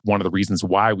one of the reasons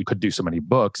why we could do so many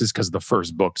books is because the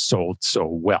first book sold so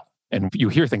well. And you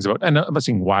hear things about, and I'm not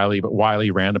saying Wiley, but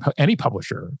Wiley, Random, any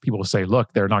publisher, people will say,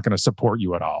 look, they're not going to support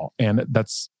you at all. And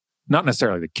that's not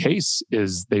necessarily the case.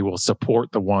 Is they will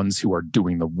support the ones who are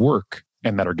doing the work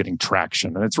and that are getting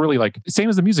traction. And it's really like, same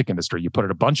as the music industry. You put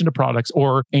it a bunch into products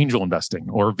or angel investing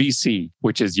or VC,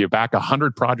 which is you back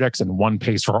 100 projects and one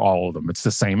pays for all of them. It's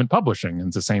the same in publishing and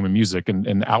it's the same in music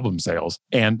and album sales.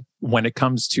 And when it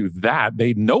comes to that,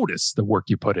 they notice the work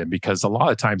you put in because a lot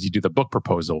of times you do the book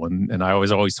proposal. And I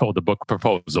always told the book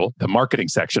proposal, the marketing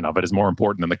section of it is more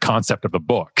important than the concept of the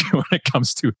book when it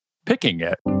comes to picking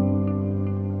it.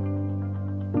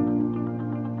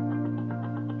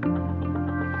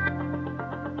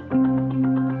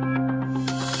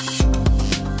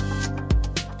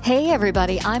 Hey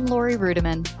everybody, I'm Lori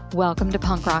Rudiman. Welcome to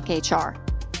Punk Rock HR.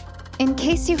 In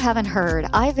case you haven't heard,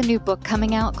 I have a new book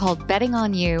coming out called Betting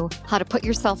on You: How to Put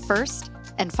Yourself First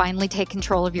and Finally Take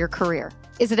Control of Your Career.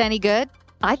 Is it any good?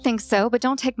 I think so, but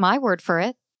don't take my word for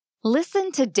it.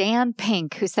 Listen to Dan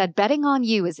Pink, who said betting on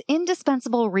you is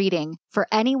indispensable reading for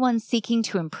anyone seeking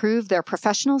to improve their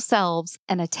professional selves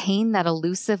and attain that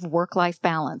elusive work-life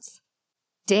balance.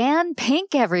 Dan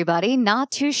Pink, everybody,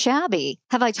 not too shabby.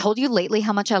 Have I told you lately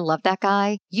how much I love that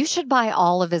guy? You should buy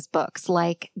all of his books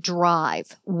like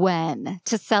Drive, When,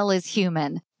 To Sell Is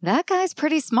Human. That guy's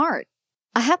pretty smart.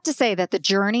 I have to say that the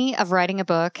journey of writing a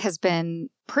book has been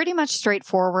pretty much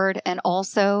straightforward and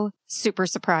also super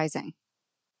surprising.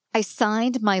 I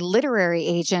signed my literary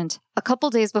agent a couple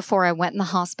days before I went in the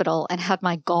hospital and had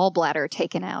my gallbladder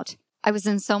taken out. I was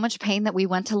in so much pain that we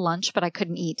went to lunch, but I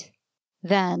couldn't eat.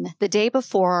 Then, the day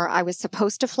before, I was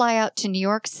supposed to fly out to New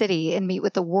York City and meet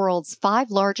with the world's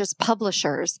 5 largest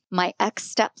publishers. My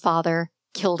ex-stepfather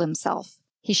killed himself.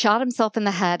 He shot himself in the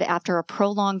head after a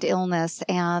prolonged illness,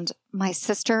 and my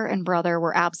sister and brother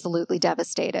were absolutely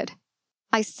devastated.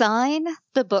 I sign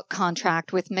the book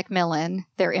contract with Macmillan,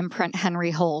 their imprint Henry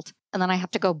Holt, and then I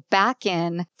have to go back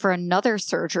in for another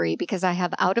surgery because I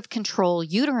have out-of-control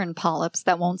uterine polyps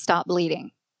that won't stop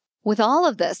bleeding. With all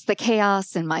of this, the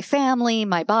chaos in my family,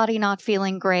 my body not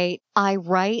feeling great, I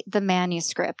write the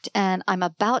manuscript and I'm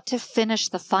about to finish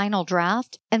the final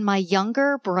draft and my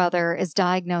younger brother is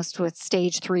diagnosed with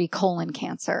stage 3 colon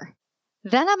cancer.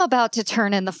 Then I'm about to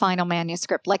turn in the final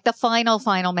manuscript, like the final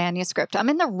manuscript. I'm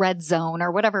in the red zone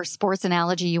or whatever sports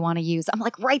analogy you want to use. I'm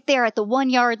like right there at the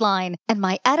 1-yard line. And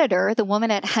my editor, the woman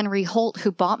at Henry Holt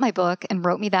who bought my book and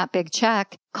wrote me that big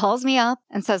check, calls me up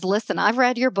and says, listen, I've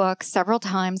read your book several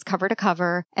times cover to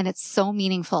cover, and it's so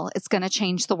meaningful. It's going to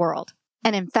change the world.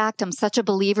 And in fact, I'm such a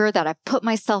believer that I've put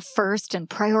myself first and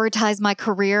prioritized my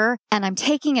career. And I'm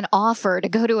taking an offer to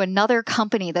go to another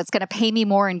company that's going to pay me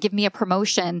more and give me a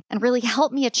promotion and really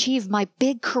help me achieve my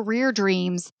big career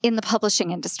dreams in the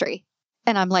publishing industry.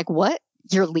 And I'm like, what?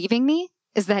 You're leaving me?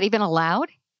 Is that even allowed?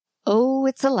 Oh,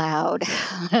 it's allowed.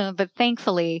 But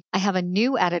thankfully, I have a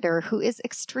new editor who is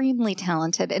extremely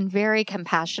talented and very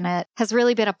compassionate, has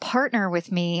really been a partner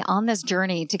with me on this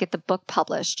journey to get the book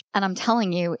published. And I'm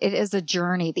telling you, it is a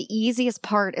journey. The easiest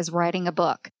part is writing a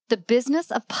book. The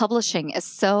business of publishing is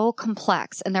so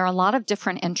complex and there are a lot of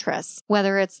different interests,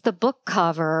 whether it's the book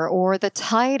cover or the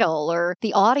title or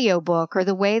the audiobook or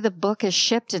the way the book is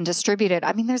shipped and distributed.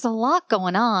 I mean, there's a lot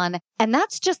going on, and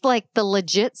that's just like the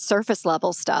legit surface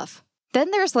level stuff.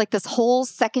 Then there's like this whole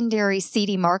secondary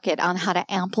seedy market on how to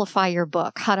amplify your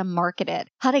book, how to market it,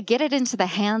 how to get it into the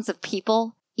hands of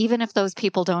people, even if those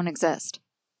people don't exist.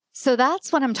 So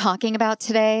that's what I'm talking about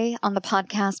today on the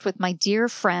podcast with my dear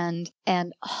friend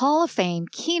and Hall of Fame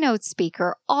keynote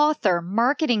speaker, author,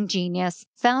 marketing genius,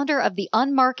 founder of the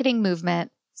Unmarketing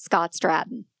Movement, Scott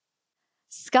Stratten.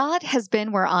 Scott has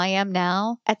been where I am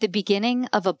now at the beginning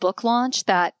of a book launch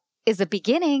that is a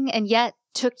beginning and yet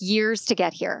took years to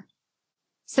get here.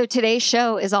 So today's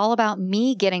show is all about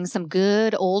me getting some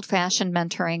good old-fashioned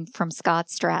mentoring from Scott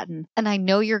Stratten, and I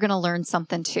know you're going to learn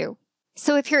something too.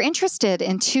 So if you're interested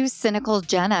in 2 cynical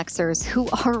Gen Xers who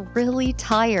are really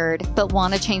tired but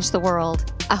want to change the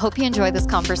world, I hope you enjoy this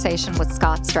conversation with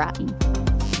Scott Stratten.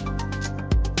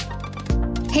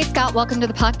 Hey, Scott, welcome to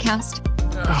the podcast.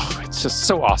 Oh, it's just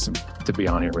so awesome to be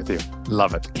on here with you.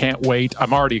 Love it. Can't wait.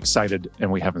 I'm already excited and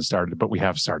we haven't started, but we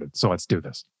have started. So let's do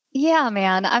this. Yeah,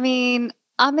 man. I mean,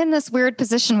 I'm in this weird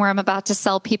position where I'm about to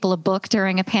sell people a book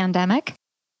during a pandemic.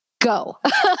 Go.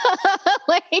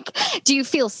 Like, do you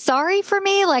feel sorry for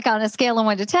me? Like on a scale of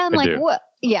 1 to 10? Like, what?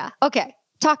 Yeah. Okay.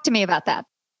 Talk to me about that.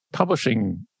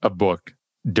 Publishing a book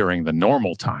during the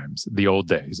normal times, the old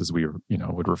days, as we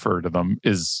would refer to them,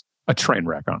 is a train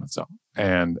wreck on itself.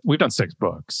 And we've done 6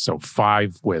 books. So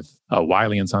 5 with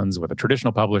Wiley & Sons with a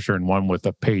traditional publisher and 1 with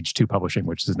a Page 2 publishing,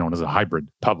 which is known as a hybrid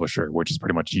publisher, which is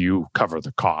pretty much you cover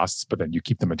the costs, but then you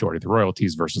keep the majority of the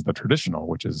royalties versus the traditional,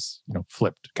 which is,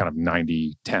 flipped kind of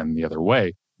 90-10 the other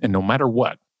way. And no matter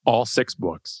what, all 6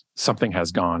 books, something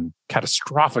has gone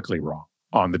catastrophically wrong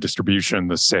on the distribution,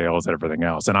 the sales, and everything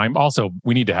else. And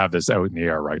we need to have this out in the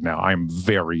air right now. I'm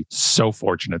so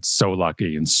fortunate, so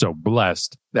lucky, and so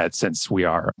blessed that since we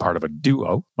are part of a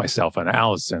duo, myself and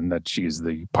Allison, that she's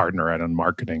the partner at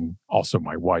Unmarketing, also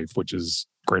my wife, which is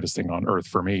the greatest thing on earth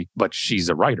for me, but she's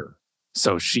a writer.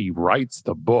 So she writes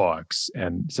the books.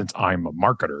 And since I'm a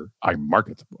marketer, I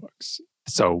market the books.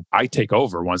 So I take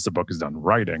over once the book is done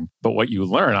writing. But what you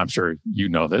learn, I'm sure you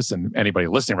know this, and anybody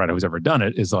listening right now who's ever done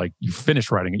it, is like you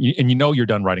finish writing it, and you're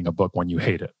done writing a book when you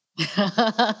hate it.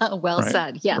 Well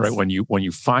said. Yes. Right. When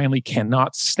you finally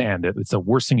cannot stand it, it's the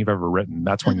worst thing you've ever written.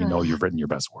 That's when you know you've written your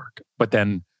best work. But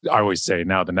then I always say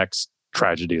now the next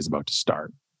tragedy is about to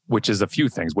start, which is a few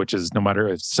things, which is no matter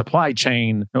if supply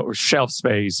chain, or shelf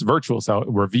space, virtual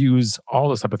reviews, all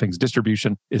those type of things,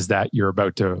 distribution, is that you're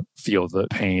about to feel the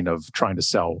pain of trying to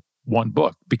sell one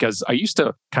book. Because I used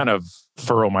to kind of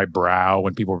furrow my brow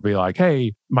when people would be like,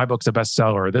 hey, my book's a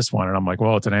bestseller or this one. And I'm like,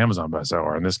 well, it's an Amazon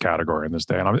bestseller in this category in this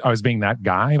day. And I was being that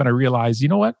guy. And I realized, you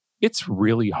know what? It's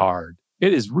really hard.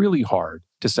 It is really hard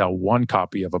to sell one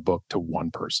copy of a book to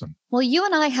one person. Well, you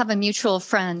and I have a mutual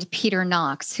friend, Peter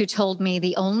Knox, who told me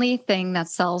the only thing that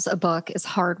sells a book is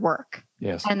hard work.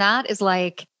 Yes. And that is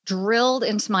like drilled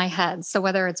into my head. So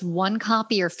whether it's 1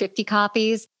 copy or 50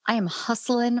 copies, I am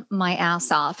hustling my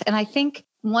ass off. And I think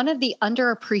one of the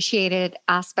underappreciated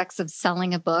aspects of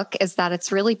selling a book is that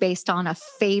it's really based on a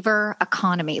favor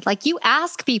economy. Like you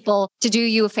ask people to do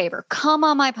you a favor, come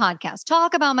on my podcast,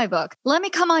 talk about my book. Let me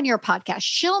come on your podcast,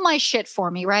 shill my shit for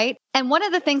me, right? And one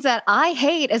of the things that I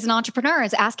hate as an entrepreneur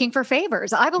is asking for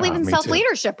favors. I believe in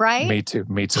self-leadership, right? Me too.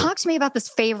 Talk to me about this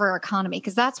favor economy,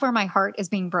 because that's where my heart is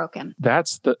being broken.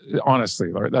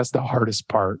 Honestly, Laura, that's the hardest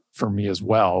part for me as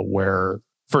well, where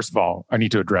first of all, I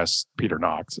need to address Peter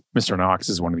Knox. Mr. Knox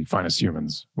is one of the finest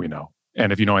humans we know.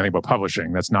 And if you know anything about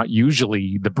publishing, that's not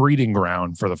usually the breeding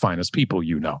ground for the finest people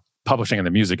you know. Publishing and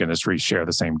the music industry share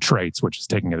the same traits, which is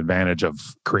taking advantage of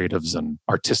creatives and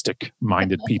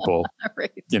artistic-minded people, right.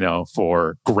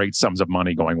 For great sums of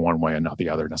money going one way and not the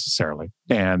other necessarily.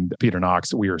 And Peter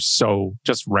Knox, we are so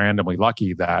just randomly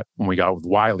lucky that when we got with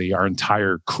Wiley, our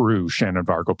entire crew, Shannon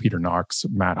Vargo, Peter Knox,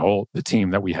 Matt Holt, the team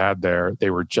that we had there,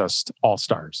 they were just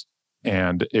all-stars.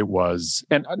 And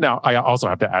now I also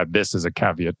have to add this as a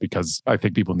caveat because I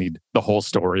think people need the whole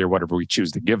story or whatever we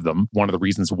choose to give them. One of the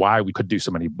reasons why we could do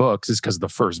so many books is because the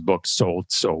first book sold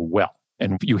so well.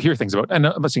 And you hear things about, and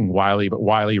I'm not saying Wiley, but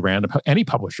Wiley, Random, any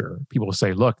publisher, people will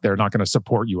say, look, they're not going to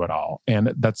support you at all.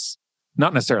 And that's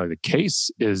not necessarily the case.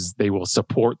 Is they will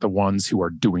support the ones who are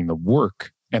doing the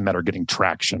work and that are getting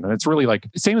traction. And it's really like,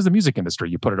 same as the music industry.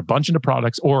 You put a bunch into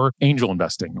products or angel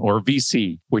investing or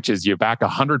VC, which is you back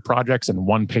 100 projects and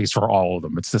one pays for all of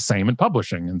them. It's the same in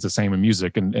publishing and it's the same in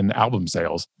music and album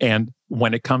sales. And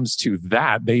when it comes to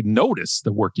that, they notice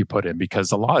the work you put in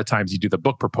because a lot of times you do the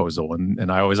book proposal. And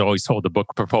I always told the book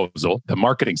proposal, the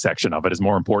marketing section of it is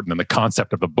more important than the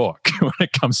concept of the book when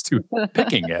it comes to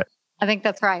picking it. I think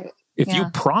that's right. If you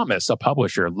promise a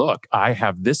publisher, look, I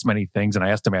have this many things and I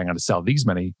estimate I'm going to sell these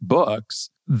many books,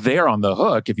 they're on the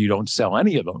hook if you don't sell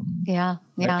any of them. Yeah.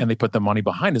 And they put the money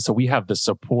behind it. So we have the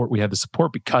support. We had the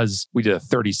support because we did a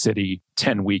 30-city,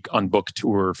 10-week unbooked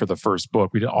tour for the first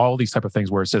book. We did all these type of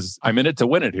things where it says, I'm in it to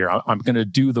win it here. I'm going to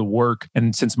do the work.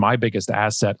 And since my biggest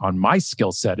asset on my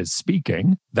skill set is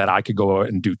speaking, that I could go out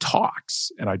and do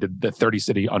talks. And I did the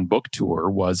 30-city unbooked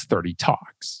tour was 30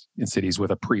 talks in cities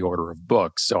with a pre-order of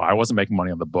books. So I wasn't making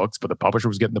money on the books, but the publisher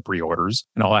was getting the pre-orders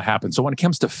and all that happened. So when it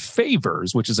comes to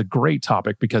favors, which is a great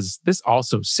topic because this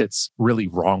also sits really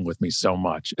wrong with me so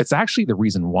much. It's actually the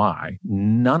reason why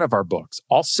none of our books,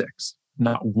 all 6,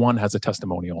 not one has a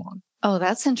testimonial on. Oh,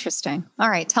 that's interesting. All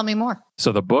right. Tell me more.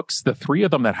 So the books, the 3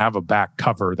 of them that have a back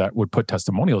cover that would put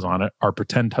testimonials on it are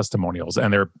pretend testimonials,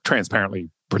 and they're transparently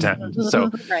pretend.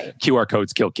 So right. QR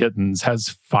Codes Kill Kittens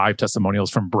has 5 testimonials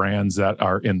from brands that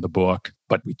are in the book,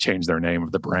 but we changed their name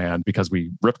of the brand because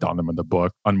we ripped on them in the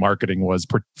book. Unmarketing was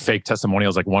fake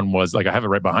testimonials. Like one was like, I have it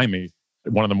right behind me.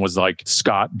 One of them was like,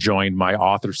 Scott joined my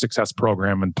author success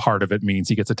program, and part of it means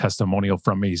he gets a testimonial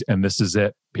from me, and this is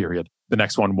it, period. The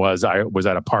next one was I was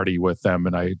at a party with them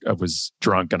and I was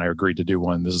drunk and I agreed to do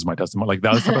one. This is my testimony. Like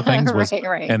those type of things.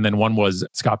 Right. And then one was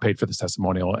Scott paid for this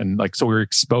testimonial. And like, so we were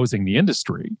exposing the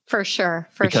industry. For sure.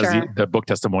 Because the book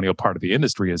testimonial part of the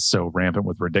industry is so rampant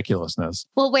with ridiculousness.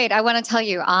 Well, wait, I want to tell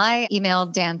you, I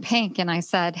emailed Dan Pink and I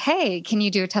said, hey, can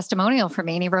you do a testimonial for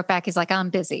me? And he wrote back, he's like, I'm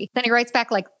busy. Then he writes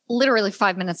back like literally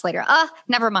 5 minutes later,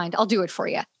 never mind. I'll do it for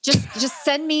you. Just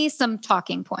send me some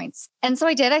talking points. And so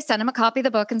I did. I sent him a copy of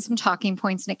the book and some talking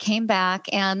points, and it came back.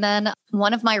 And then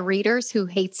one of my readers who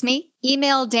hates me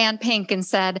emailed Dan Pink and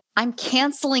said, I'm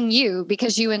canceling you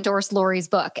because you endorsed Lori's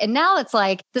book. And now it's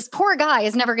like, this poor guy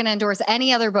is never going to endorse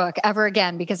any other book ever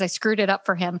again because I screwed it up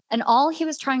for him. And all he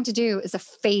was trying to do is a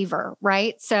favor,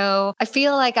 right? So I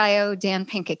feel like I owe Dan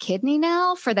Pink a kidney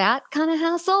now for that kind of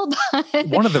hassle.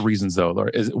 One of the reasons though,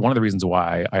 Laura, is one of the reasons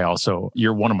why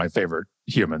you're one of my favorite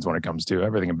humans when it comes to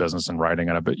everything in business and writing.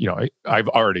 And I've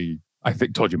already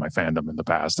told you my fandom in the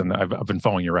past, and I've been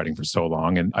following your writing for so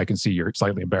long, and I can see you're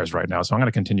slightly embarrassed right now. So I'm going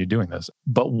to continue doing this.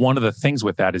 But one of the things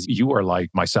with that is you are like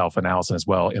myself and Allison as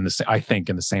well, I think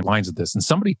in the same lines of this. And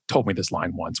somebody told me this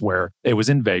line once where it was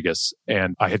in Vegas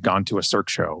and I had gone to a Cirque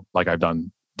show like I've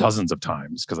done dozens of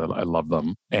times because I love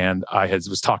them. And I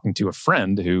was talking to a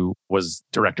friend who was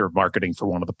director of marketing for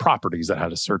one of the properties that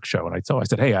had a Cirque show. And I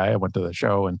said, hey, I went to the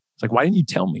show. And it's like, why didn't you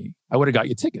tell me? I would have got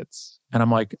you tickets. And I'm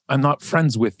like, I'm not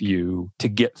friends with you to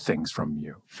get things from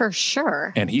you. For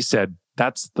sure. And he said,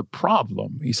 that's the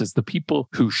problem. He says, the people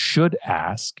who should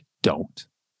ask don't.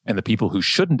 And the people who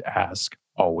shouldn't ask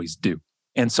always do.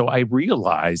 And so I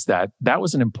realized that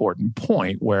was an important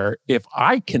point where if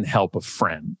I can help a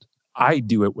friend, I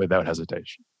do it without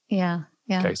hesitation. Yeah.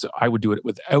 Yeah. Okay. So I would do it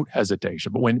without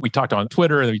hesitation. But when we talked on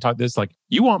Twitter and we talked this, like,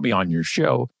 you want me on your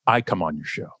show, I come on your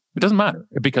show. It doesn't matter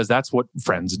because that's what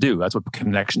friends do. That's what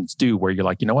connections do, where you're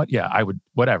like, you know what? Yeah, I would,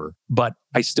 whatever. But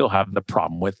I still have the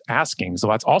problem with asking. So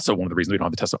that's also one of the reasons we don't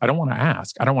have the test. I don't want to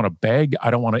ask. I don't want to beg. I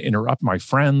don't want to interrupt my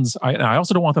friends. I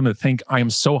also don't want them to think I am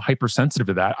so hypersensitive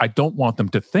to that. I don't want them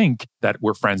to think that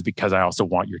we're friends because I also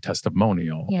want your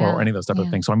testimonial or any of those type of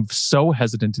things. So I'm so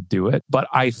hesitant to do it. But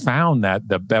I found that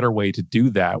the better way to do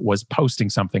that was posting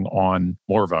something on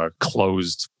more of a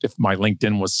closed, if my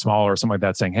LinkedIn was smaller or something like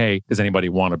that, saying, hey, does anybody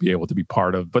want to be able to be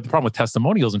part of? But the problem with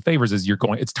testimonials and favors is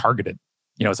it's targeted.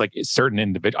 It's like a certain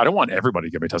individual. I don't want everybody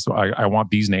to give me a testimony. I want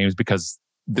these names because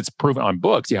it's proven on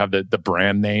books. You have the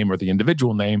brand name or the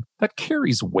individual name that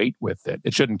carries weight with it.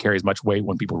 It shouldn't carry as much weight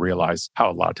when people realize how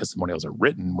a lot of testimonials are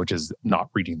written, which is not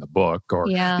reading the book or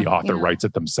the author writes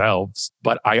it themselves.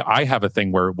 But I have a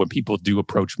thing where when people do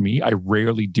approach me, I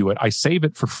rarely do it. I save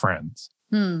it for friends.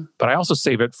 But I also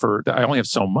save it I only have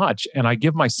so much, and I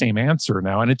give my same answer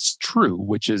now. And it's true,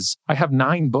 which is I have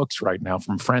 9 books right now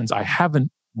from friends I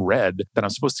haven't read that I'm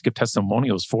supposed to give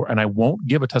testimonials for. And I won't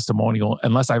give a testimonial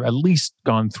unless I've at least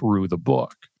gone through the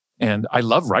book. And I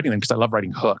love writing them because I love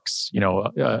writing hooks.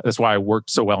 That's why I worked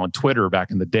so well on Twitter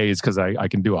back in the days, because I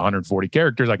can do 140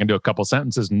 characters. I can do a couple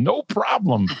sentences, no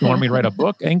problem. You want me to write a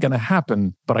book? Ain't going to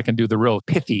happen. But I can do the real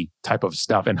pithy type of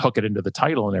stuff and hook it into the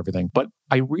title and everything. But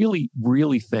I really,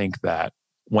 really think that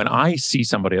when I see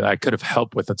somebody that I could have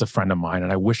helped with that's a friend of mine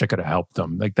and I wish I could have helped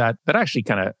them, like that actually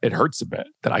it hurts a bit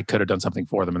that I could have done something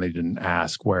for them and they didn't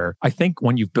ask. Where I think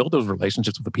when you've built those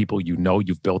relationships with the people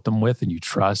you've built them with and you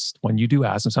trust, when you do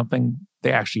ask them something,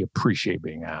 they actually appreciate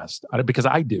being asked, because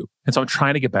I do. And so I'm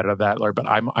trying to get better at that, Laura, but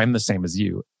I'm the same as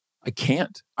you. I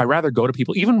can't. I rather go to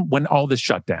people, even when all this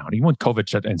shut down, even when COVID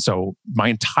shut down. And so my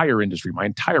entire industry, my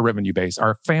entire revenue base,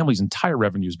 our family's entire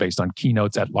revenue is based on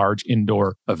keynotes at large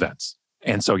indoor events.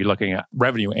 And so you're looking at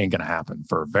revenue ain't going to happen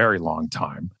for a very long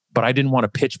time. But I didn't want to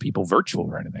pitch people virtual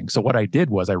or anything. So what I did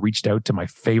was I reached out to my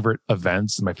favorite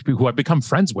events, my people who I've become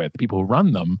friends with, people who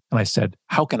run them. And I said,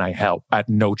 how can I help at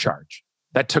no charge?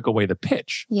 That took away the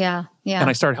pitch. Yeah.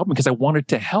 And I started helping because I wanted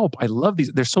to help. I love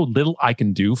these. There's so little I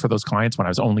can do for those clients when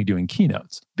I was only doing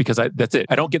keynotes because that's it.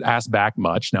 I don't get asked back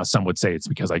much. Now, some would say it's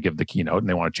because I give the keynote and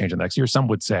they want to change it next year. Some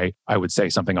would say I would say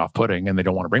something off-putting and they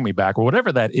don't want to bring me back or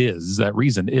whatever that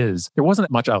reason is. There wasn't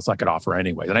much else I could offer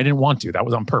anyway. And I didn't want to. That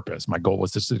was on purpose. My goal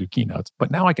was just to do keynotes. But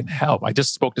now I can help. I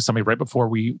just spoke to somebody right before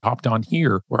we hopped on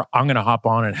here where I'm going to hop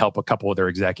on and help a couple of their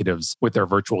executives with their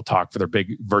virtual talk for their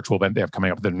big virtual event they have coming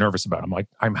up that they're nervous about. I'm like,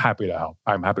 I'm happy to help.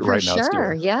 I'm happy right now.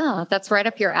 Sure. Yeah. That's right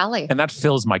up your alley. And that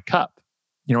fills my cup.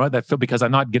 You know what? Because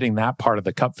I'm not getting that part of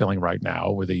the cup filling right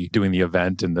now with doing the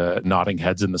event and the nodding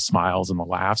heads and the smiles and the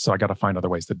laughs. So I got to find other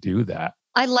ways to do that.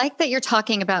 I like that you're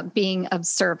talking about being of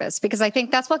service, because I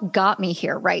think that's what got me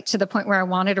here, right? To the point where I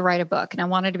wanted to write a book and I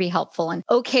wanted to be helpful. And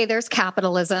okay, there's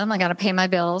capitalism. I got to pay my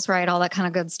bills, right? All that kind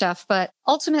of good stuff. But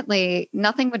ultimately,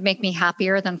 nothing would make me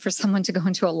happier than for someone to go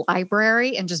into a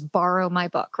library and just borrow my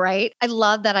book, right? I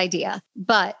love that idea.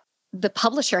 But the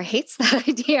publisher hates that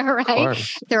idea, right?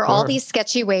 There are all these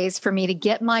sketchy ways for me to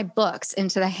get my books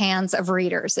into the hands of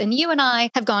readers. And you and I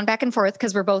have gone back and forth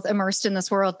because we're both immersed in this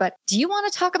world. But do you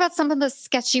want to talk about some of the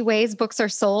sketchy ways books are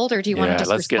sold, or do you want to just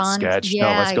respond?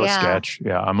 Let's go sketch.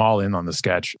 Yeah, I'm all in on the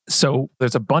sketch. So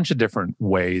there's a bunch of different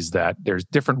ways that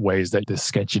the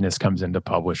sketchiness comes into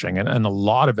publishing. And a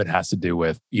lot of it has to do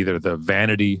with either the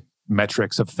vanity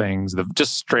metrics of things, the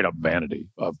just straight up vanity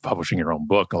of publishing your own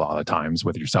book a lot of times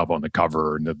with yourself on the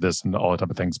cover and this and all that type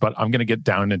of things. But I'm going to get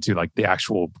down into like the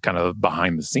actual kind of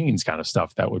behind the scenes kind of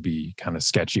stuff that would be kind of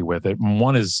sketchy with it.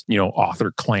 One is,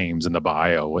 author claims in the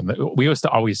bio. And we used to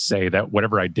always say that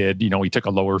whatever I did, we took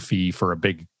a lower fee for a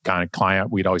big kind of client.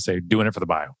 We'd always say, doing it for the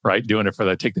bio, right? Doing it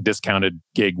for take the discounted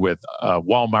gig with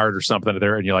Walmart or something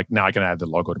there. And you're like, now I can add the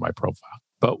logo to my profile.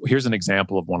 But here's an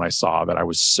example of one I saw that I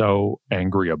was so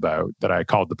angry about that I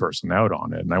called the person out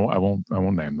on it. And I won't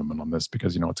name them on this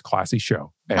because, it's a classy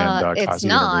show. And it's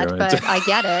not, but I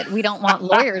get it. We don't want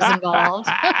lawyers involved.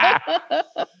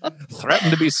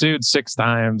 Threatened to be sued 6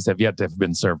 times, have yet to have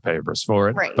been served papers for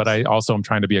it. Right. But I also am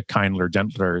trying to be a kindler,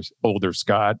 gentler, older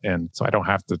Scot. And so I don't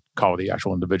have to call the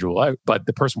actual individual out. But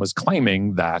the person was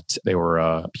claiming that they were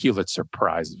a Pulitzer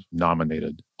Prize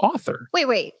nominated author.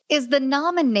 Wait. Is the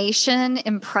nomination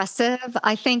impressive?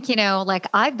 I think,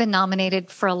 I've been nominated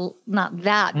for not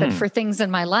that, but for things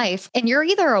in my life. And you're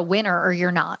either a winner or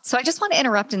you're not. So I just want to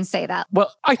interrupt and say that.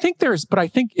 Well, I think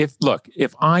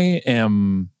if I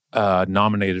am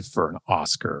nominated for an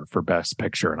Oscar for Best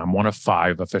Picture, and I'm one of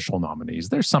 5 official nominees,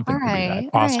 there's something to be that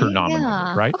Oscar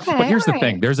nominated, right? Okay, but here's the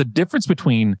thing. There's a difference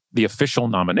between the official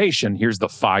nomination, here's the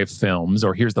 5 films,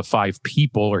 or here's the 5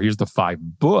 people, or here's the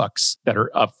 5 books that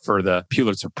are up for the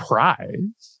Pulitzer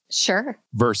Prize. Sure.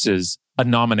 Versus a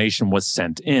nomination was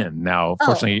sent in. Now,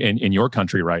 fortunately, in your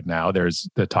country right now, there's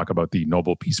the talk about the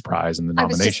Nobel Peace Prize and the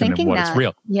nomination and what is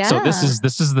real. Yeah. So this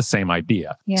is the same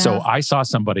idea. Yeah. So I saw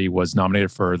somebody was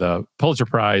nominated for the Pulitzer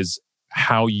Prize.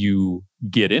 How you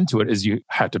get into it is you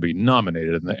have to be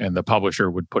nominated, and the publisher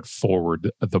would put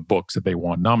forward the books that they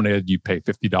want nominated. You pay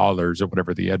 $50 or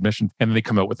whatever the admission, and then they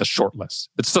come out with a short list.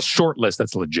 It's the short list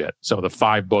that's legit. So the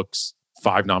 5 books,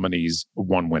 5 nominees,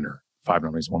 1 winner. 5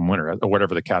 nominees, 1 winner, or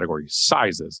whatever the category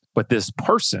size is. But this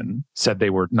person said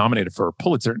they were nominated for a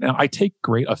Pulitzer. Now, I take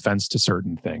great offense to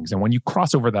certain things. And when you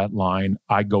cross over that line,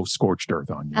 I go scorched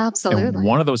earth on you. Absolutely. And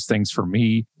one of those things for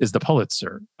me is the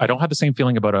Pulitzer. I don't have the same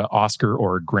feeling about an Oscar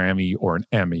or a Grammy or an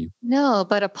Emmy. No,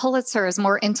 but a Pulitzer is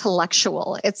more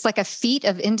intellectual. It's like a feat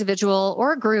of individual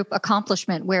or group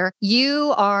accomplishment where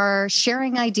you are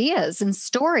sharing ideas and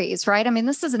stories, right? I mean,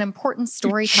 this is an important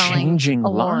storytelling. You're changing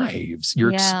award. Lives.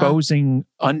 You're exposing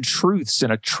untruths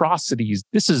and atrocities.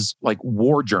 This is like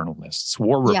war journalists,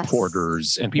 war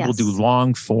reporters, and people do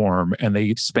long form, and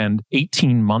they spend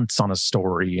 18 months on a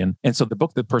story. And so the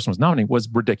book the person was nominating was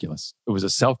ridiculous. It was a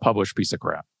self-published piece of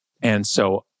crap. And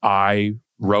so I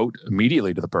wrote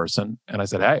immediately to the person and I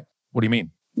said, hey, what do you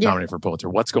mean? Nominated for Pulitzer?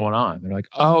 What's going on? They're like,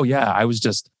 oh yeah, I was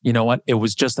just, you know what? It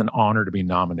was just an honor to be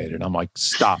nominated. I'm like,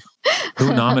 stop.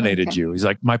 Who nominated you? He's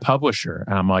like, my publisher.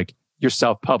 And I'm like, you're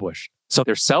self-published. So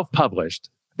they're self-published.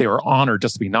 They were honored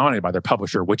just to be nominated by their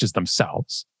publisher, which is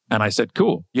themselves. And I said,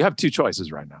 cool, you have 2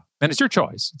 choices right now. And it's your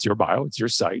choice. It's your bio. It's your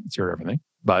site. It's your everything.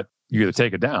 But you either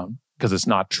take it down because it's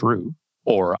not true,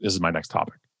 or this is my next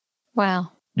topic.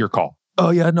 Wow. Your call. Oh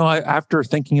yeah, no, after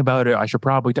thinking about it, I should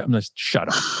probably I'm just shut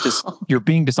up. Just you're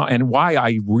being dishonest. And why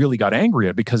I really got angry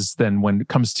at it, because then when it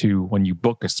comes to when you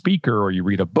book a speaker or you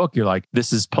read a book, you're like,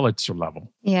 this is Pulitzer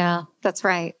level. Yeah, that's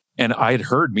right. And I had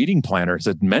heard meeting planners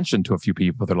had mentioned to a few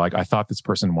people, they're like, I thought this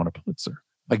person won a Pulitzer.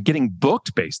 Like getting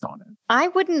booked based on it. I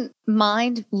wouldn't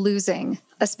mind losing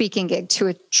a speaking gig to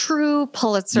a true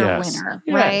Pulitzer winner,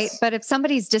 right? But if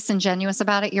somebody's disingenuous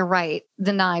about it, you're right.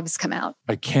 The knives come out.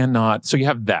 I cannot. So you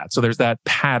have that. So there's that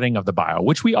padding of the bio,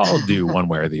 which we all do one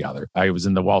way or the other. I was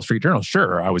in the Wall Street Journal.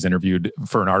 Sure, I was interviewed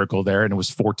for an article there, and it was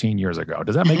 14 years ago.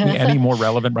 Does that make me any more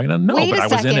relevant right now? No, Wait but a I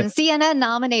was second. in it. CNN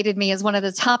nominated me as one of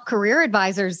the top career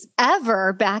advisors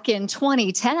ever back in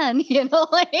 2010.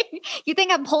 You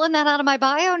think I'm pulling that out of my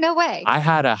bio? No way. I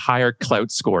had a higher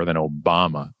clout score than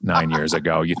Obama 9 years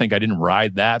ago. You think I didn't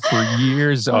ride that for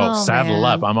years? Saddle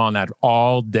up. I'm on that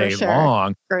all day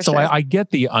long. So I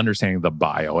get the understanding of the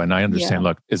bio, and I understand,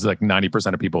 look, it's like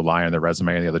 90% of people lie on their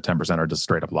resume and the other 10% are just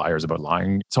straight up liars about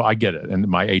lying. So I get it. And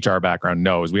my HR background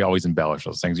knows we always embellish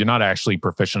those things. You're not actually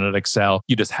proficient at Excel.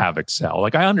 You just have Excel.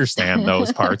 Like I understand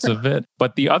those parts of it,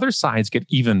 but the other sides get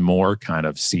even more kind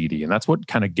of seedy. And that's what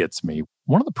kind of gets me.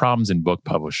 One of the problems in book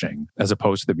publishing, as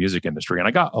opposed to the music industry, and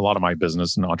I got a lot of my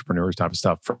business and entrepreneurs type of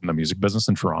stuff from the music business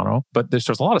in Toronto, but there's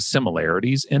a lot of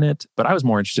similarities in it. But I was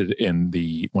more interested in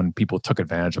when people took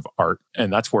advantage of art.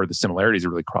 And that's where the similarities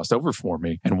really crossed over for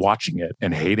me. And watching it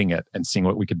and hating it and seeing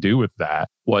what we could do with that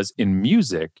was in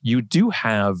music, you do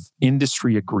have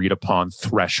industry agreed upon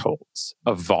thresholds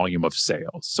of volume of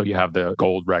sales. So you have the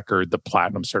gold record, the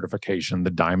platinum certification, the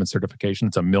diamond certification.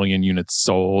 It's 1 million units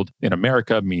sold. In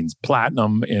America means platinum.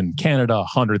 In Canada,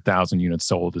 100,000 units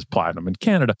sold is platinum in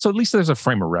Canada. So at least there's a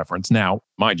frame of reference. Now,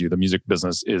 mind you, the music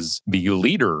business is the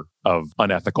leader of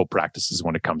unethical practices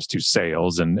when it comes to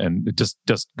sales, and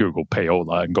just Google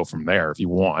payola and go from there if you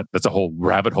want. That's a whole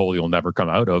rabbit hole you'll never come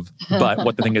out of. But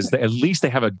what the thing is, at least they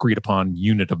have agreed upon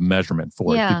unit of measurement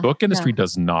for it. The book industry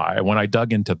does not. When I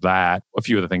dug into that, a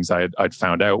few of the things I'd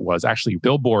found out was actually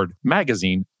Billboard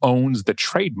magazine owns the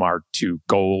trademark to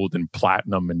gold and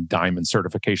platinum and diamond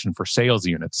certification for sales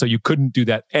units. So you couldn't do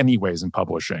that anyways in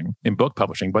book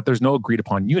publishing, but there's no agreed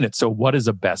upon unit. So what is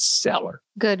a bestseller?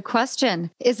 Good question.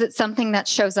 Is it something that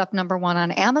shows up number one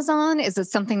on Amazon? Is it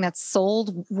something that's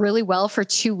sold really well for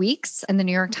 2 weeks and the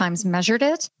New York Times measured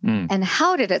it? And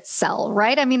how did it sell,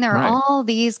 right? I mean, there are all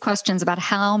these questions about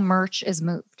how merch is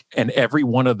moved. And every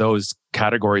one of those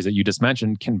categories that you just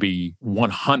mentioned can be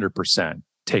 100%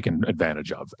 taken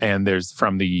advantage of. And there's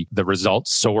from the result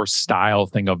source style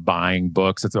thing of buying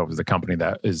books. It's always the company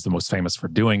that is the most famous for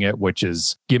doing it, which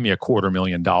is give me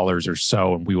 $250,000 or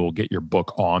so and we will get your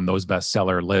book on those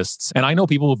bestseller lists. And I know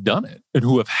people who've done it and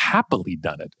who have happily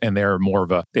done it. And they're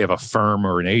they have a firm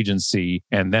or an agency,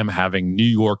 and them having New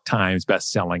York Times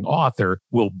bestselling author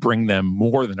will bring them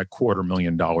more than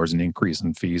 $250,000 in increase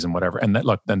in fees and whatever. And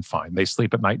then fine. They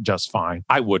sleep at night just fine.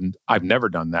 I wouldn't. I've never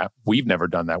done that. We've never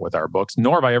done that with our books,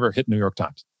 nor have I ever hit New York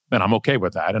Times. And I'm okay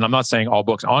with that. And I'm not saying all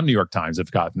books on New York Times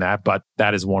have gotten that, but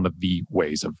that is one of the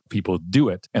ways of people do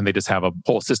it. And they just have a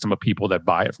whole system of people that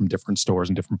buy it from different stores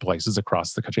in different places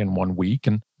across the country in 1 week.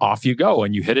 And off you go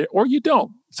and you hit it or you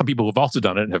don't. Some people have also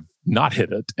done it and have not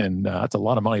hit it. And that's a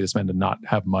lot of money to spend and not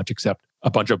have much except a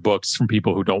bunch of books from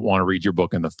people who don't want to read your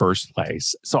book in the first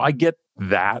place. So I get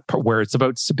that where it's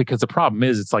about, because the problem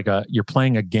is it's like you're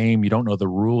playing a game you don't know the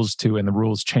rules to, and the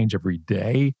rules change every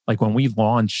day. Like when we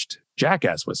launched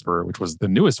Jackass Whisperer, which was the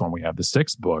newest one we have, the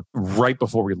 6th book, right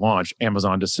before we launched,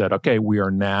 Amazon just said, okay, we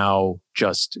are now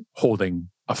just holding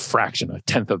a fraction, a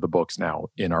tenth of the books now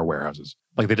in our warehouses.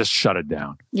 Like they just shut it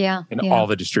down. And all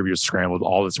the distributors scrambled,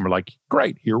 all this, and we're like,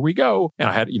 great, here we go. And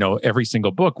I had, every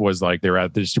single book was like, they were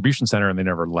at the distribution center and they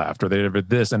never left, or they never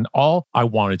this. And all I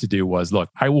wanted to do was, look,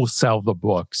 I will sell the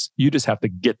books. You just have to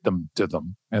get them to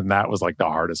them. And that was like the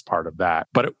hardest part of that.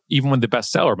 But even when the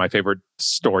bestseller, my favorite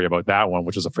story about that one,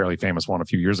 which was a fairly famous one a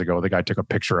few years ago, the guy took a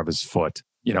picture of his foot,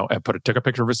 and took a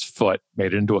picture of his foot,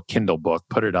 made it into a Kindle book,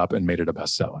 put it up and made it a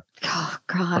bestseller. Oh,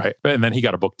 God. Right. And then he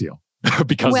got a book deal.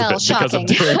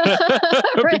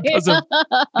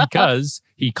 because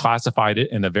he classified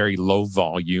it in a very low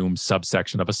volume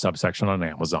subsection of a subsection on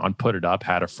Amazon, put it up,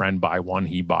 had a friend buy one,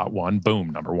 he bought one, boom,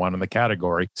 number one in the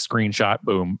category, screenshot,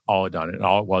 boom, all it done. And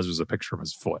all it was a picture of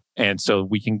his foot. And so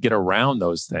we can get around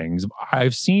those things.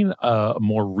 I've seen a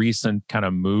more recent kind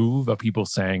of move of people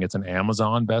saying it's an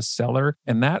Amazon bestseller,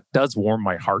 and that does warm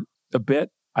my heart a bit.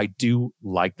 I do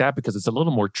like that because it's a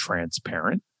little more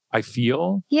transparent, I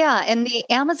feel. Yeah. And the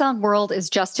Amazon world is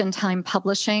just-in-time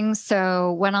publishing.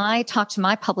 So when I talk to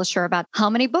my publisher about how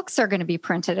many books are going to be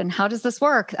printed and how does this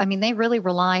work, I mean, they really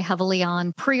rely heavily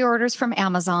on pre-orders from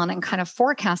Amazon and kind of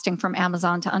forecasting from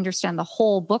Amazon to understand the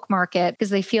whole book market, because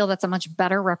they feel that's a much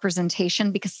better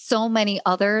representation, because so many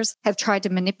others have tried to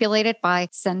manipulate it by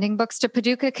sending books to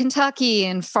Paducah, Kentucky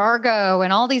and Fargo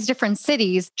and all these different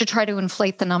cities to try to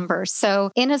inflate the numbers. So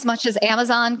in as much as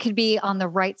Amazon could be on the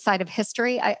right side of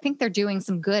history, I think they're doing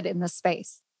some good in this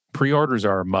space. Pre-orders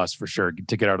are a must for sure.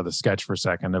 To get out of the sketch for a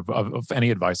second, of any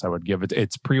advice I would give,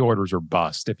 it's pre-orders or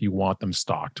bust. If you want them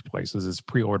stocked places, it's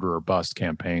pre-order or bust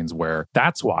campaigns where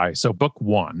that's why. So book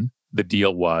 1, the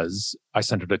deal was I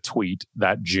sent it a tweet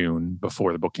that June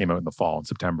before the book came out in the fall in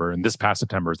September. And this past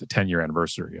September is the 10-year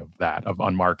anniversary of that, of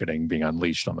unmarketing being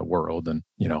unleashed on the world and,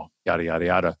 yada, yada,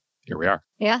 yada. Here we are.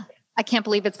 Yeah. I can't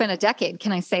believe it's been a decade.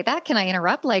 Can I say that? Can I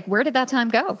interrupt? Like, where did that time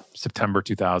go? September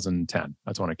 2010.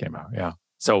 That's when it came out. Yeah.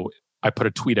 So I put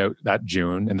a tweet out that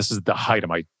June, and this is the height of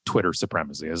my Twitter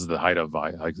supremacy. This is the height of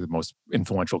like the most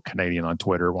influential Canadian on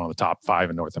Twitter, one of the top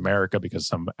 5 in North America, because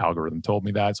some algorithm told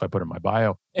me that. So I put it in my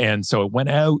bio. And so it went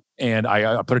out, and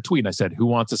I put a tweet and I said, who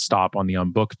wants to stop on the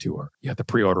Unbooked tour? You have to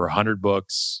pre-order 100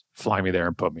 books, fly me there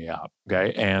and put me up.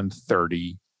 Okay. And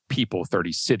 30 people,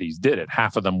 30 cities did it.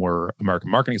 Half of them were American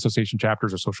Marketing Association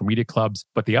chapters or social media clubs,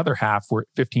 but the other half were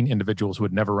 15 individuals who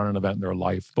had never run an event in their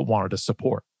life, but wanted to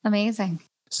support. Amazing.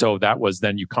 So that was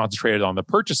then you concentrated on the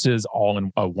purchases all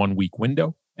in a 1 week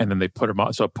window. And then they put them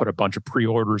out. So I put a bunch of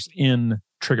pre-orders in,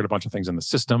 triggered a bunch of things in the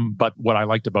system. But what I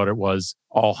liked about it was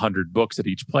all 100 books at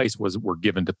each place were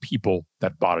given to people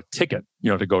that bought a ticket,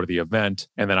 to go to the event.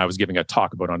 And then I was giving a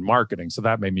talk about on marketing. So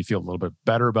that made me feel a little bit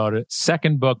better about it.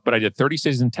 Second book, but I did 30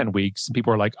 cities in 10 weeks. And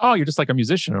people are like, oh, you're just like a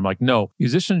musician. And I'm like, no,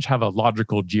 musicians have a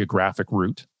logical geographic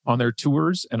route on their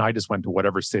tours. And I just went to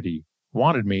whatever city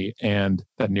wanted me, and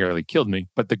that nearly killed me.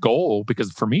 But the goal,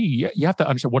 because for me, you have to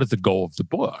understand what is the goal of the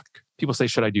book. People say,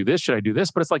 should I do this? Should I do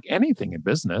this? But it's like anything in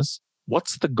business.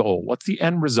 What's the goal? What's the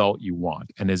end result you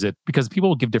want? And is it because people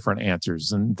will give different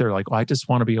answers and they're like, I just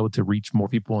want to be able to reach more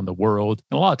people in the world.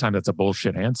 And a lot of times that's a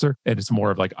bullshit answer. And it's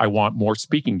more of like, I want more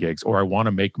speaking gigs, or I want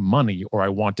to make money, or I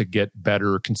want to get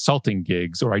better consulting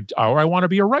gigs, or I want to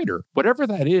be a writer. Whatever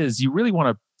that is, you really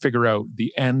want to figure out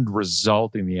the end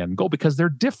result and the end goal, because they're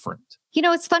different.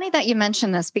 It's funny that you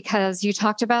mentioned this, because you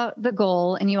talked about the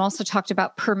goal and you also talked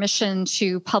about permission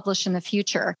to publish in the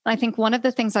future. I think one of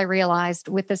the things I realized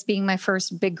with this being my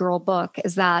first big girl book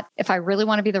is that if I really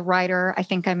want to be the writer I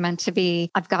think I'm meant to be,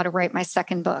 I've got to write my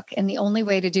second book. And the only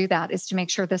way to do that is to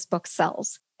make sure this book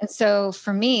sells. And so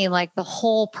for me, like the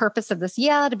whole purpose of this,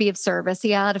 to be of service,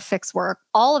 to fix work,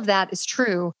 all of that is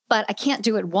true, but I can't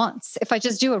do it once. If I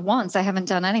just do it once, I haven't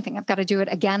done anything. I've got to do it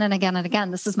again and again and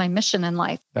again. This is my mission in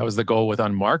life. That was the goal with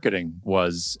Unmarketing,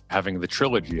 was having the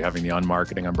trilogy, having the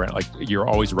Unmarketing, Unbrand. Like you're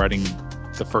always writing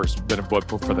the first bit of book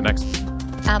for the next.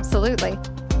 Absolutely.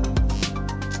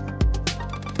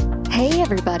 Hey,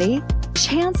 everybody.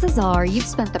 Chances are you've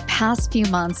spent the past few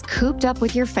months cooped up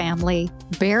with your family,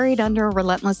 buried under a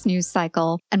relentless news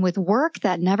cycle, and with work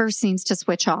that never seems to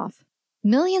switch off.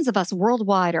 Millions of us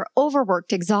worldwide are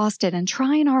overworked, exhausted, and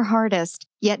trying our hardest,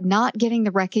 yet not getting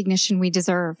the recognition we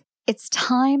deserve. It's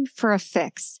time for a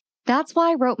fix. That's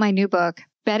why I wrote my new book,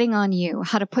 Betting on You: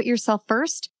 How to Put Yourself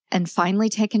First and Finally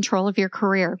Take Control of Your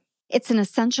Career. It's an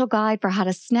essential guide for how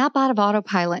to snap out of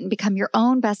autopilot and become your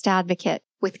own best advocate,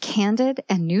 with candid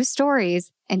and new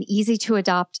stories and easy to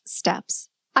adopt steps.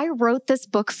 I wrote this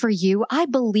book for you. I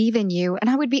believe in you, and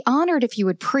I would be honored if you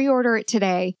would pre-order it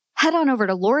today. Head on over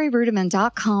to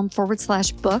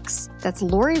LoriRudiman.com/books. That's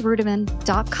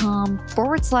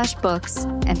LoriRudiman.com/books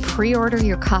and pre-order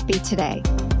your copy today.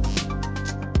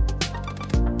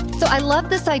 So I love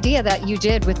this idea that you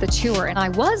did with the tour, and I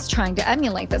was trying to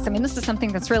emulate this. I mean, this is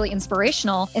something that's really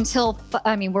inspirational until,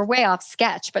 we're way off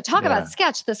sketch, but talk about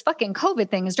sketch. This fucking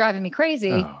COVID thing is driving me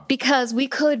crazy because we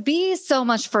could be so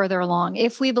much further along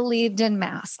if we believed in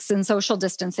masks and social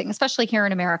distancing, especially here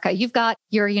in America. You've got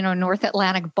your, North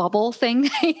Atlantic bubble thing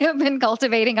that you've been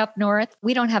cultivating up north.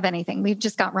 We don't have anything. We've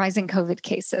just got rising COVID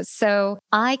cases. So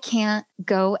I can't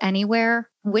go anywhere,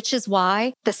 which is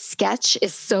why the sketch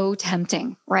is so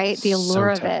tempting, right? The allure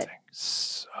of it.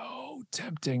 So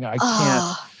tempting. I can't.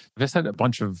 I've just had a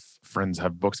bunch of friends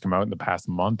have books come out in the past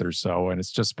month or so, and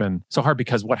it's just been so hard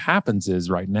because what happens is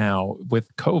right now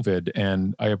with COVID,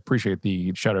 and I appreciate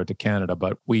the shout out to Canada,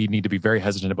 but we need to be very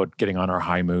hesitant about getting on our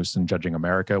high moose and judging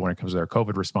America when it comes to their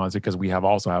COVID response, because we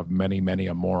also have many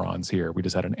morons here. We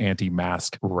just had an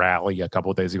anti-mask rally a couple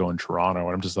of days ago in Toronto,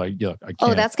 and I'm just like, I can't.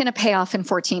 Oh, that's going to pay off in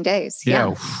 14 days.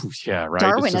 Yeah, right.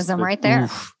 Darwinism right there.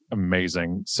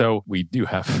 Amazing. So we do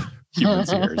have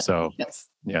humans here. So yes.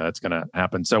 Yeah, that's going to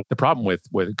happen. So the problem with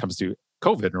when it comes to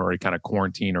COVID or any kind of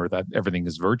quarantine or that everything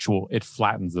is virtual, it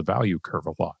flattens the value curve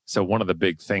a lot. So one of the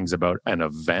big things about an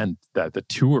event, that the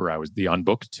tour, the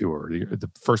Unbooked tour,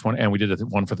 the first one, and we did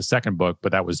one for the second book,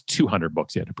 but that was 200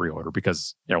 books you had to pre-order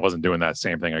because I wasn't doing that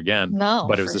same thing again. No,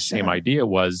 but it was the same idea.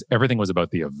 Was everything was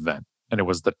about the event. And it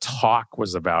was the talk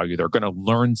was the value. They're going to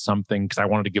learn something because I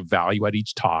wanted to give value at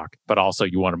each talk, but also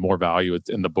you wanted more value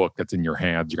in the book that's in your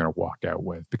hands you're going to walk out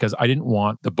with. Because I didn't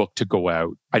want the book to go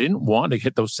out. I didn't want to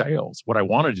hit those sales. What I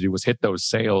wanted to do was hit those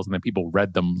sales, and then people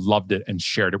read them, loved it, and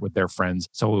shared it with their friends.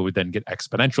 So it would then get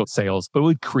exponential sales, but it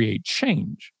would create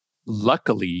change.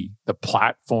 luckily, the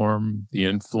platform, the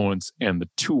influence, and the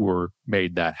tour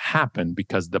made that happen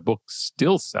because the book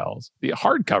still sells. The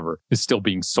hardcover is still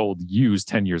being sold used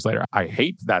 10 years later. I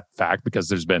hate that fact because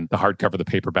there's been the hardcover, the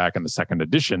paperback, and the second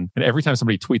edition. And every time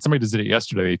somebody tweets, somebody did it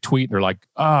yesterday, they tweet, they're like,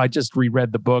 oh, I just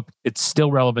reread the book. It's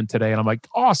still relevant today. And I'm like,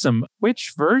 awesome.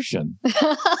 Which version?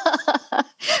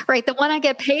 Right. The one I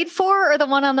get paid for or the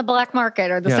one on the black market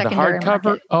or the secondary the hardcover.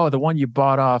 market? Oh, the one you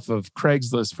bought off of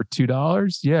Craigslist for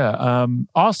 $2. Yeah.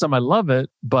 Awesome. I love it,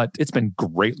 but it's been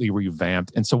greatly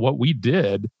revamped. And so what we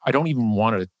did, I don't even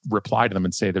want to reply to them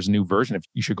and say there's a new version if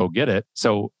you should go get it.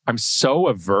 So I'm so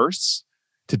averse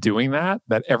to doing that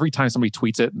every time somebody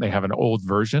tweets it and they have an old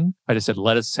version, I just said,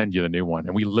 let us send you the new one.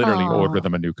 And we literally order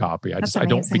them a new copy. I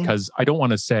don't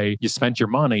want to say you spent your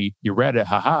money, you read it,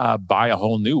 buy a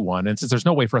whole new one. And since there's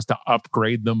no way for us to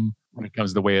upgrade them when it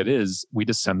comes the way it is, we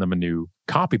just send them a new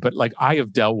copy. But like I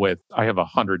have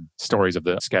 100 stories of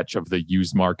the sketch of the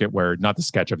used market where not the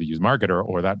sketch of the used market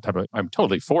or that type of, I'm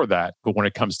totally for that. But when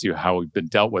it comes to how we've been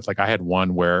dealt with, like I had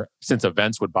one where since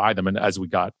events would buy them and as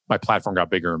my platform got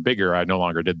bigger and bigger, I no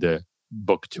longer did the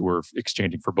book tour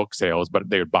exchanging for book sales, but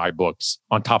they would buy books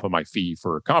on top of my fee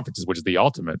for conferences, which is the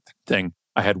ultimate thing.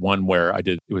 I had one where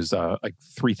it was like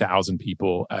 3,000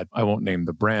 people at, I won't name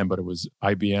the brand, but it was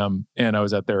IBM. And I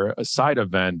was at their side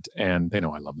event and they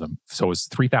know I love them. So it was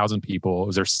 3,000 people. It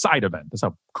was their side event. That's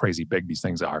how crazy big these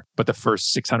things are. But the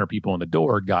first 600 people in the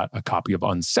door got a copy of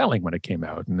Unselling when it came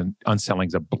out. And then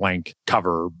Unselling's a blank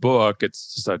cover book.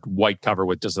 It's just a white cover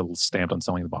with just a little stamped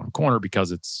Unselling in the bottom corner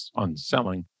because it's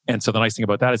Unselling. And so the nice thing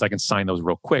about that is I can sign those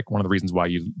real quick. One of the reasons why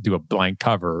you do a blank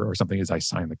cover or something is I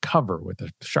sign the cover with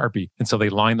a Sharpie. And so they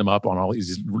line them up on all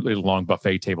these really long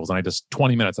buffet tables. And I just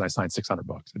 20 minutes and I signed 600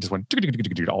 books. I just went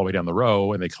all the way down the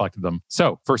row and they collected them.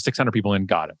 So first 600 people in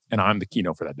got it. And I'm the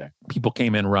keynote for that day. People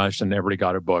came in rushed and everybody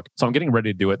got a book. So I'm getting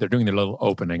ready to do it. They're doing their little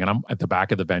opening and I'm at the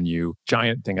back of the venue,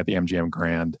 giant thing at the MGM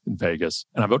Grand in Vegas.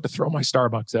 And I'm about to throw my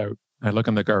Starbucks out. I look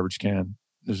in the garbage can.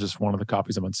 There's just one of the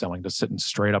copies of Unselling just sitting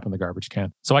straight up in the garbage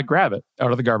can. So I grab it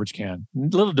out of the garbage can.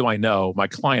 Little do I know, my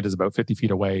client is about 50 feet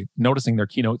away, noticing their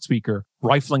keynote speaker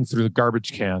rifling through the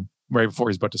garbage can right before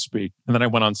he's about to speak. And then I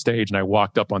went on stage and I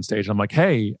walked up on stage and I'm like,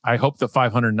 hey, I hope the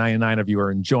 599 of you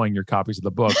are enjoying your copies of the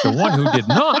book. The one who did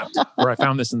not, where I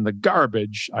found this in the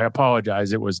garbage, I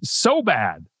apologize. It was so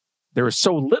bad. There was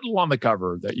so little on the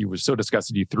cover that you was so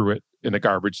disgusted you threw it in the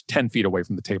garbage 10 feet away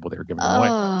from the table they were giving away.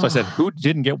 So I said, who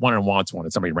didn't get one and wants one?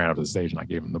 And somebody ran up to the stage and I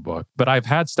gave them the book. But I've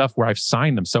had stuff where I've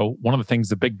signed them. So one of the things,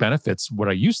 the big benefits, what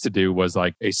I used to do was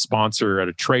like a sponsor at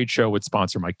a trade show would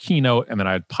sponsor my keynote. And then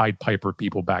I'd Pied Piper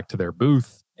people back to their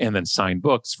booth and then sign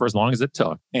books for as long as it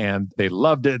took. And they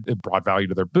loved it. It brought value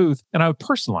to their booth. And I would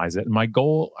personalize it. And my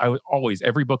goal, I would always,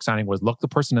 every book signing was look the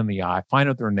person in the eye, find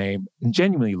out their name, and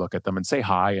genuinely look at them and say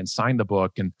hi and sign the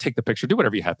book and take the picture, do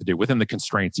whatever you have to do within the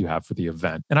constraints you have for the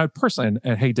event. And I would personally,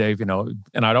 and hey, Dave, and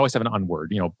I'd always have an unword,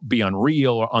 be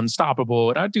unreal or unstoppable.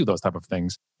 And I'd do those type of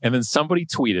things. And then somebody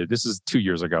tweeted, this is 2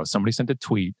 years ago, somebody sent a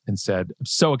tweet and said, I'm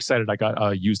so excited I got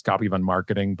a used copy of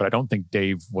Unmarketing, but I don't think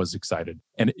Dave was excited.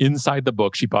 And inside the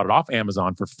book, she bought it off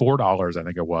Amazon for $4, I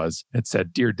think it was. It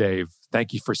said, Dear Dave,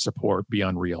 thank you for support. Be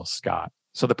unreal, Scott.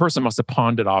 So the person must have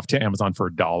pawned it off to Amazon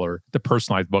for $1, the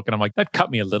personalized book. And I'm like, that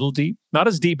cut me a little deep. Not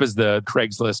as deep as the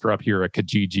Craigslist or up here a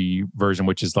Kijiji version,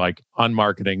 which is like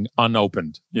Unmarketing,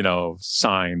 unopened,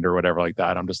 signed or whatever like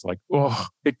that. I'm just like, oh,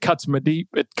 it cuts me deep.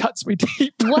 It cuts me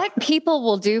deep. What people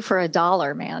will do for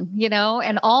 $1, man,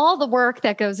 and all the work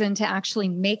that goes into actually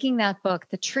making that book,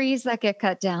 the trees that get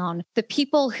cut down, the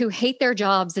people who hate their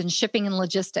jobs in shipping and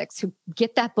logistics, who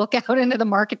get that book out into the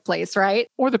marketplace, right?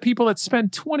 Or the people that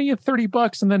spend 20 or 30 bucks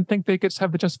and then think they could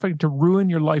have the justification to ruin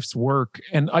your life's work.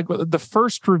 And the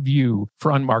first review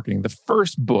for Unmarketing, the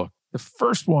first book, the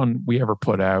first one we ever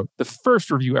put out, the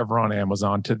first review ever on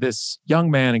Amazon to this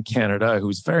young man in Canada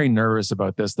who's very nervous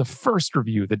about this. The first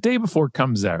review, the day before it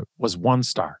comes out, was 1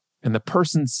 star. And the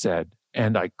person said,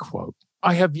 and I quote,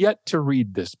 I have yet to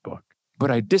read this book,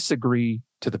 but I disagree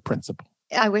to the principle.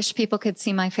 I wish people could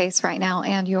see my face right now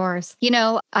and yours.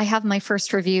 I have my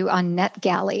first review on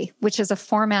NetGalley, which is a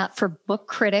format for book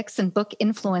critics and book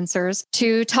influencers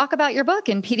to talk about your book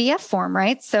in PDF form,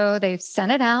 right? So they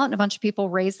sent it out and a bunch of people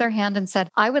raised their hand and said,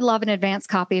 I would love an advanced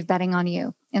copy of Betting on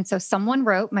You. And so someone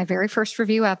wrote my very first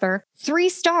review ever, 3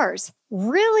 stars,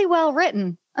 really well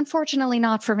written. Unfortunately,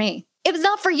 not for me. It was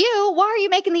not for you. Why are you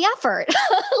making the effort?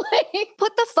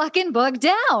 Put the fucking book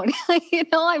down.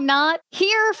 I'm not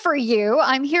here for you.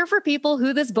 I'm here for people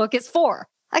who this book is for.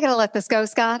 I got to let this go,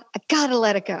 Scott. I got to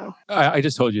let it go. I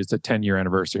just told you it's a 10-year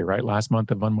anniversary, right? Last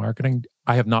month of Unmarketing.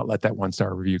 I have not let that 1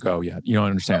 star review go yet. You don't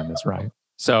understand this, right?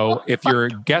 So if you're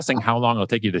guessing how long it'll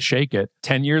take you to shake it,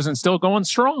 10 years and still going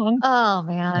strong. Oh,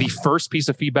 man. The first piece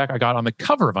of feedback I got on the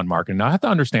cover of Unmarketing. Now I have to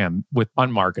understand with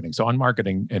Unmarketing. So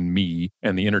Unmarketing and me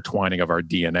and the intertwining of our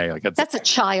DNA, like that's a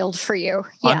child for you.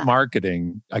 Yeah.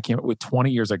 Unmarketing, I came up with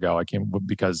 20 years ago. I came up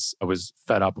because I was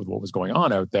fed up with what was going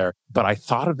on out there. But I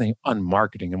thought of the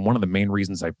Unmarketing. And one of the main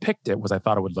reasons I picked it was I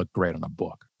thought it would look great on a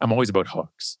book. I'm always about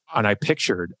hooks. And I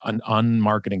pictured an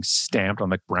Unmarketing stamped on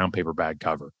the brown paper bag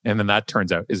cover. And then that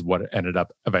turns out is what it ended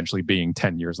up eventually being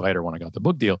 10 years later when I got the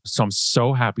book deal. So I'm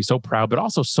so happy, so proud, but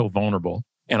also so vulnerable.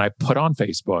 And I put on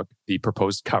Facebook the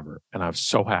proposed cover. And I was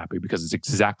so happy because it's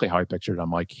exactly how I pictured it.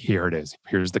 I'm like, here it is.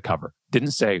 Here's the cover.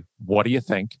 Didn't say, what do you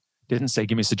think? Didn't say,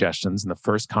 give me suggestions. And the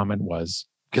first comment was,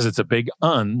 because it's a big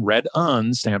red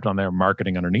stamped on there,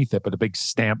 marketing underneath it, but a big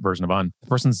stamp version of the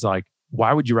person's like,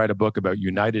 why would you write a book about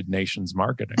United Nations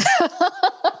marketing?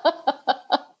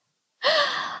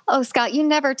 Oh, Scott, you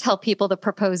never tell people the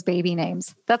proposed baby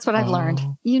names. That's what I've learned.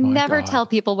 You never tell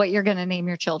people what you're going to name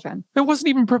your children. It wasn't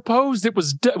even proposed. It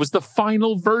was the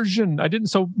final version.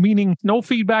 Meaning no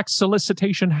feedback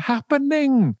solicitation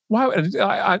happening. Wow.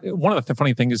 One of the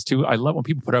funny things is too, I love when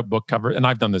people put out book cover, and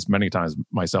I've done this many times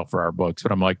myself for our books,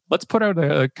 but I'm like, let's put out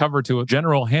a cover to a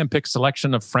general handpicked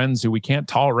selection of friends who we can't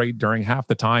tolerate during half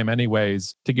the time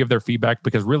anyways to give their feedback,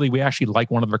 because really we actually like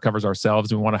one of their covers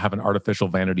ourselves. And we want to have an artificial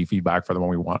vanity feedback for the one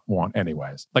we want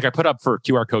anyways. Like I put up for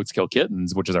QR Codes Kill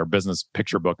Kittens, which is our business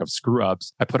picture book of screw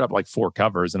ups. I put up like 4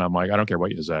 covers and I'm like, I don't care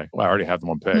what you say. Well, I already have them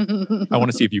on pick. I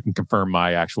want to see if you can confirm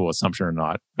my actual assumption or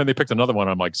not. And they picked another one.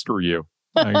 I'm like, screw you.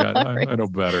 I know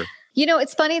better. You know,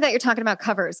 it's funny that you're talking about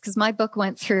covers because my book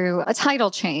went through a title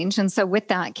change. And so with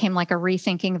that came like a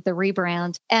rethinking of the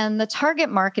rebrand. And the target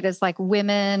market is like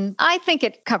women. I think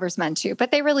it covers men too,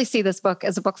 but they really see this book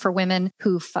as a book for women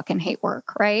who fucking hate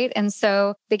work, right? And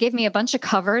so they gave me a bunch of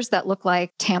covers that look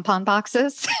like tampon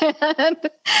boxes and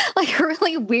like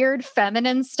really weird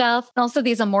feminine stuff. And also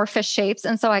these amorphous shapes.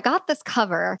 And so I got this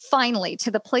cover finally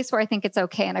to the place where I think it's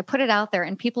okay. And I put it out there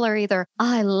and people are either,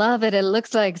 I love it. It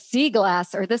looks like sea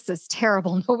glass, or this is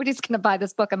terrible. Nobody's going to buy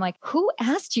this book. I'm like, who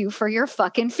asked you for your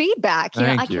fucking feedback?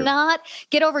 I cannot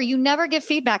get over. You never give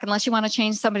feedback unless you want to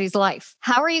change somebody's life.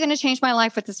 How are you going to change my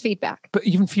life with this feedback? But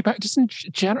even feedback, just in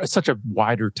general, it's such a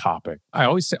wider topic. I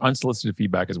always say unsolicited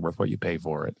feedback is worth what you pay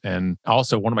for it. And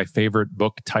also one of my favorite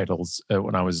book titles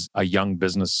when I was a young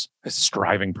business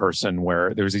striving person,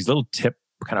 where there was these little tip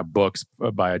kind of books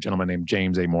by a gentleman named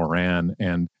James A. Moran.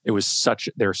 And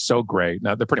they're so great.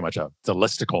 Now they're pretty much it's a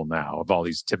listicle now of all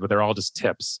these tips, but they're all just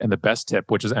tips. And the best tip,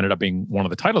 which has ended up being one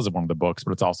of the titles of one of the books,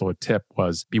 but it's also a tip,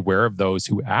 was beware of those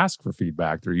who ask for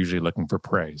feedback. They're usually looking for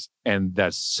praise. And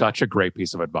that's such a great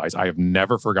piece of advice. I have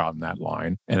never forgotten that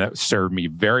line. And it served me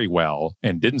very well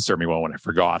and didn't serve me well when I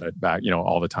forgot it back,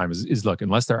 all the time is look,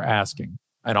 unless they're asking.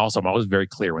 And also, I'm always very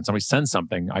clear when somebody sends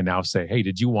something, I now say, hey,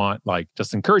 did you want like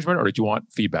just encouragement or did you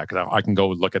want feedback? Because I can go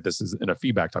look at this in a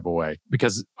feedback type of way,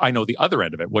 because I know the other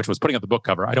end of it, which was putting up the book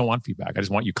cover. I don't want feedback. I just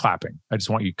want you clapping. I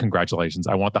just want you congratulations.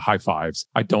 I want the high fives.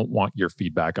 I don't want your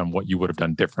feedback on what you would have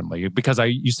done differently, because I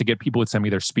used to get people would send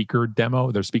me their speaker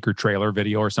demo, their speaker trailer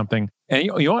video or something. And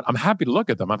you know what? I'm happy to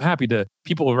look at them. I'm happy to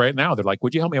people right now. They're like,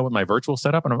 would you help me out with my virtual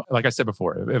setup? And like I said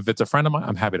before, if it's a friend of mine,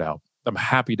 I'm happy to help. I'm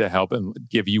happy to help and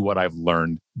give you what I've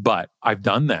learned. But I've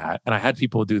done that. And I had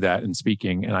people do that in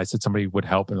speaking. And I said somebody would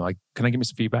help and like, can I give me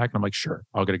some feedback? And I'm like, sure,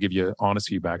 I'll get to give you honest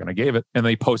feedback. And I gave it. And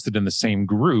they posted in the same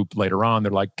group later on.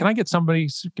 They're like, can I get somebody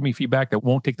to give me feedback that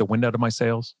won't take the wind out of my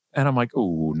sails? And I'm like,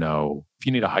 oh, no. If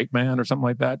you need a hype man or something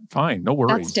like that, fine, no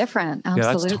worries. That's different. Absolutely.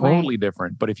 Yeah, that's totally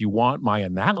different. But if you want my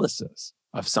analysis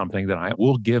of something, then I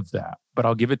will give that, but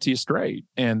I'll give it to you straight.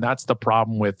 And that's the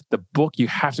problem with the book. You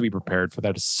have to be prepared for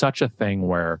that. It's such a thing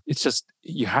where it's just,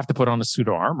 you have to put on a suit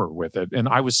of armor with it. And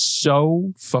I was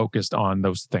so focused on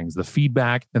those things, the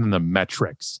feedback and then the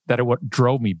metrics, that it what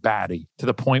drove me batty to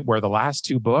the point where the last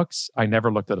 2 books, I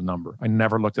never looked at a number. I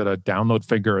never looked at a download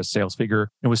figure, a sales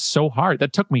figure. It was so hard.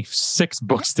 That took me 6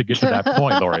 books to get to that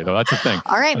point, Lori, though. That's the thing.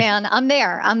 All right, man. I'm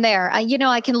there.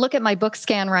 I can look at my book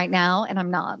scan right now and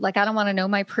I'm not. Like, I don't want to know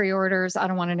my pre-orders. I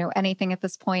don't want to know anything at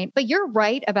this point. But you're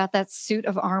right about that suit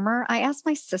of armor. I asked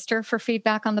my sister for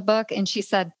feedback on the book and she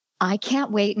said, I can't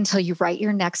wait until you write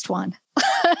your next one.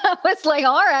 I was like,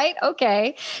 all right,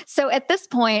 okay. So at this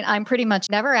point, I'm pretty much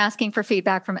never asking for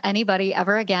feedback from anybody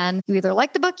ever again. You either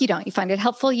like the book, you don't. You find it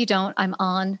helpful, you don't. I'm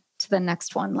on to the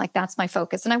next one. Like, that's my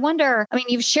focus. And I wonder,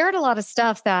 you've shared a lot of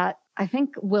stuff that I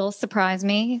think will surprise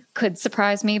me, could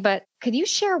surprise me, but could you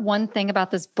share one thing about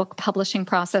this book publishing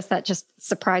process that just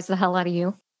surprised the hell out of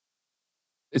you?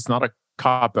 It's not a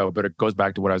cop-out, but it goes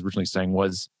back to what I was originally saying,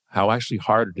 was how actually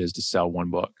hard it is to sell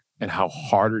one book. and how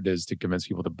hard it is to convince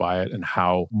people to buy it and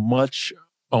how much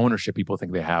ownership people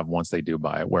think they have once they do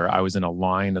buy it. Where I was in a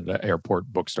line at the airport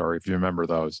bookstore, if you remember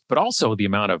those, but also the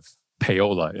amount of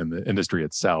payola in the industry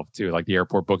itself too, like the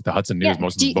airport book, the Hudson News,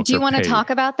 most of the books do you want to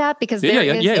talk about that? Because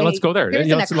let's go there.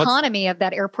 There's an economy of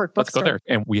that airport bookstore. Let's go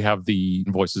there. And we have the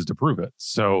invoices to prove it.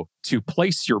 So to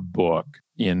place your book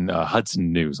in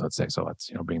Hudson News, let's say, so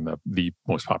that's, being the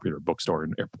most popular bookstore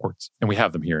in airports. And we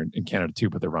have them here in Canada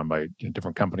too, but they're run by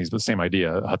different companies, but the same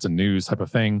idea, Hudson News type of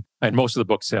thing. And most of the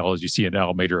book sales you see in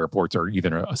all major airports are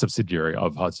either a subsidiary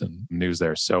of Hudson News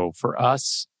there. So for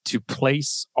us to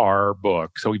place our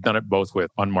book, so we've done it both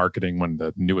with Unmarketing when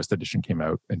the newest edition came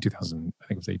out in 2000, I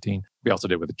think it was 18. We also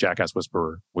did with Jackass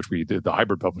Whisperer, which we did the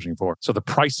hybrid publishing for. So the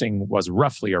pricing was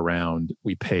roughly around,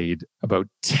 we paid about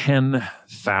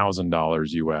 $10,000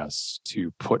 US to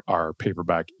put our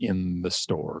paperback in the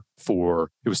store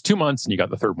it was 2 months and you got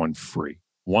the third one free.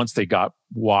 Once they got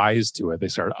wise to it, they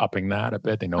started upping that a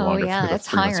bit. They no longer it's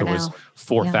higher so it was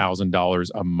 $4,000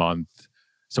 a month.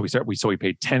 So we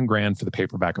paid 10 grand for the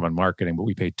paperback of Unmarketing, but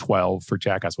we paid 12 for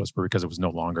Jackass Whisperer because it was no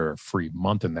longer a free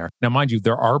month in there. Now, mind you,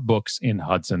 there are books in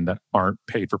Hudson that aren't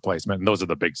paid for placement, and those are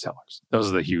the big sellers. Those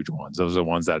are the huge ones. Those are the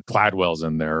ones that Gladwell's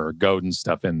in there or Godin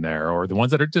stuff in there, or the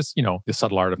ones that are just, the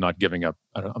subtle art of not giving up.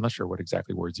 I'm not sure what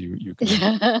exactly words you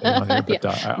can there, but I'll leave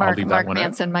that Mark one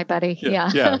Manson, out. My buddy.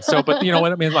 Yeah. So, but you know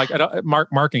what I mean? Like,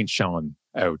 Mark ain't shelling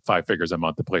out 5 figures a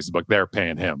month to place a book. They're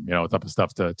paying him, type of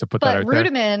stuff to put that out there.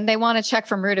 But Rudiman, they want a check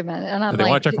from Rudiman. And they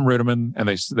want a check from Rudiman, and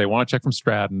they want a check from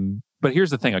Stratton. But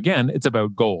here's the thing. Again, it's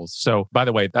about goals. So by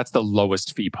the way, that's the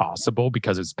lowest fee possible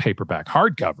because it's paperback.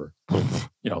 Hardcover,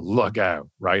 look out,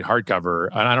 right? Hardcover,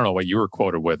 and I don't know what you were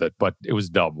quoted with it, but it was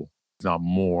double, if not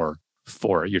more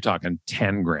for it. You're talking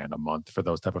 10 grand a month for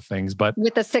those type of things. But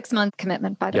with a 6-month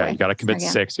commitment, by the way. Yeah, you got to commit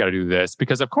 6, you got to do this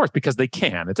because they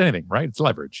can. It's anything, right? It's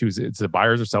leverage. It's the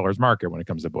buyers or sellers market when it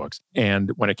comes to books.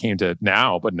 And when it came to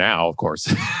now, of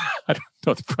course, I don't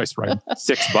know the price right.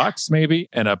 $6 maybe,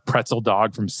 and a pretzel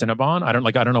dog from Cinnabon. I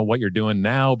don't know what you're doing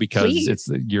now because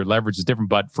your leverage is different.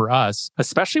 But for us,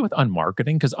 especially with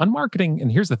Unmarketing, because Unmarketing,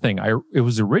 and here's the thing, it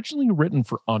was originally written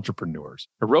for entrepreneurs.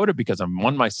 I wrote it because I'm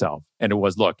one myself, and it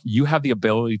was, look, you have the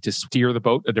ability to steer the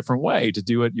boat a different way, to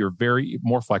do it. You're very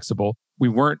more flexible. We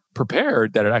weren't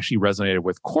prepared that it actually resonated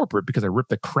with corporate because I ripped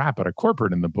the crap out of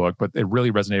corporate in the book, but it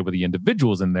really resonated with the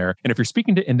individuals in there. And if you're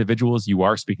speaking to individuals, you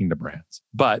are speaking to brands.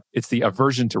 But it's the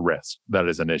aversion to risk that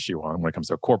is an issue when it comes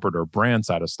to a corporate or brand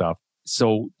side of stuff.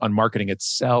 So Unmarketing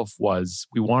itself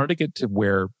we wanted to get to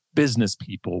where business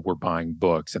people were buying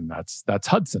books, and that's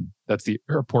Hudson. That's the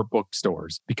airport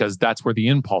bookstores, because that's where the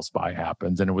impulse buy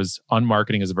happens. And it was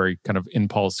Unmarketing is a very kind of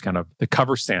impulse, the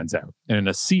cover stands out. And in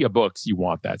a sea of books, you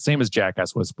want that. Same as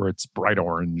Jackass Whisperer, it's bright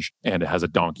orange and it has a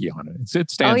donkey on it.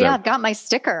 It stands out. Oh yeah, I've got my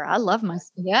sticker. I love my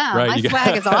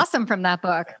swag is awesome from that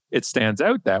book. It stands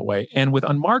out that way. And with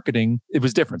Unmarketing, it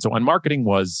was different. So Unmarketing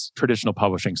was traditional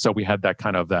publishing. So we had that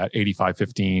kind of that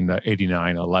 85-15, the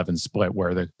 89-11 split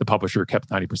where the publisher kept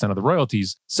 90% of the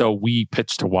royalties. So we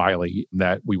pitched to Wiley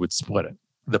that we would split it,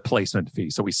 the placement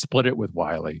fee. So we split it with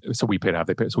Wiley. So we paid half.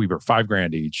 They paid. So we were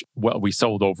 $5,000 each. Well, we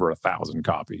sold over 1,000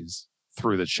 copies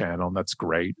through the channel. And that's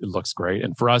great. It looks great.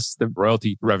 And for us, the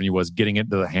royalty revenue was getting it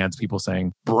into the hands of people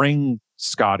saying, bring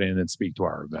Scott in and speak to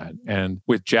our event. And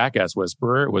with Jackass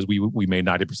Whisperer, it was we made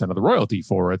 90% of the royalty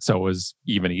for it. So it was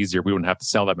even easier. We wouldn't have to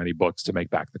sell that many books to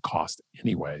make back the cost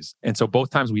anyways. And so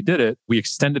both times we did it, we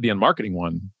extended the Unmarketing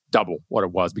one double what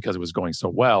it was because it was going so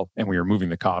well and we were moving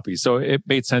the copies. So it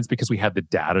made sense because we had the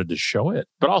data to show it.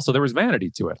 But also there was vanity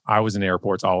to it. I was in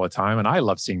airports all the time and I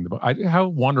love seeing the book. How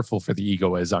wonderful for the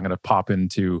ego is I'm going to pop in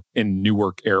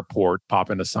Newark Airport, pop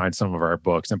in to sign some of our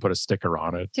books and put a sticker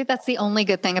on it. Dude, that's the only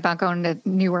good thing about going to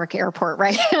Newark Airport,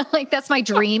 right? Like that's my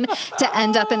dream to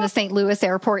end up in the St. Louis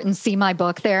airport and see my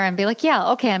book there and be like,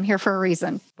 yeah, okay, I'm here for a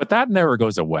reason. But that never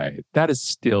goes away. That is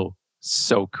still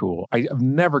so cool. I've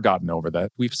never gotten over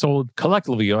that. We've sold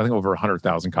collectively, I think, over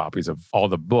 100,000 copies of all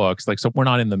the books. So we're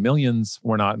not in the millions,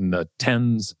 we're not in the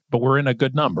tens, but we're in a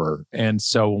good number. And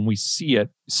so when we see it,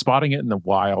 spotting it in the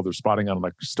wild or spotting it on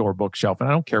a store bookshelf, and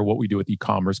I don't care what we do with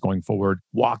e-commerce going forward,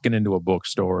 walking into a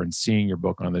bookstore and seeing your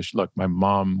book on this. Look, my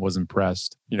mom was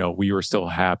impressed. We were still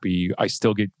happy. I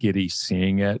still get giddy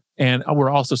seeing it. And we're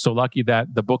also so lucky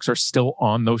that the books are still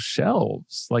on those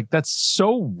shelves. Like that's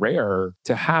so rare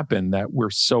to happen that we're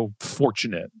so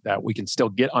fortunate that we can still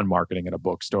get Unmarketing in a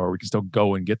bookstore. We can still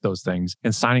go and get those things,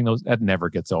 and signing those, that never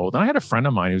gets old. And I had a friend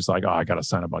of mine who's like, oh, I got to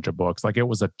sign a bunch of books. Like it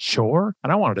was a chore.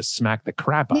 And I wanted to smack the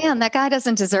crap crap out of Man, it. that guy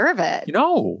doesn't deserve it.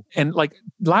 And like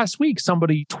last week,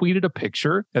 somebody tweeted a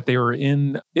picture that they were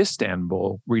in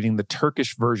Istanbul reading the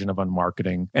Turkish version of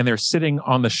Unmarketing, and they're sitting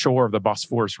on the shore of the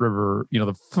Bosphorus River,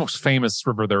 the most famous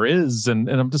river there is. And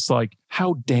I'm just like,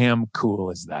 how damn cool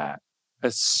is that?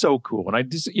 That's so cool.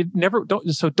 And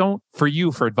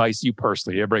for advice, you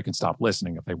personally, everybody can stop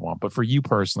listening if they want. But for you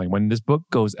personally, when this book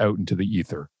goes out into the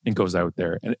ether and goes out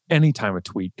there, and anytime a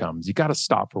tweet comes, you got to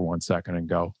stop for 1 second and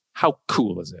go, how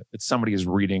cool is it that somebody is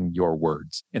reading your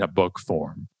words in a book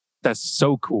form? That's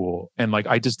so cool. And like,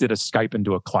 I just did a Skype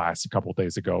into a class a couple of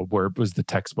days ago where it was the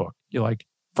textbook. You're like,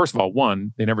 first of all,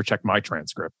 one, they never checked my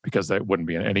transcript because that wouldn't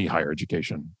be in any higher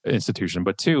education institution.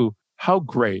 But two, how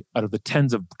great out of the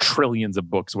tens of trillions of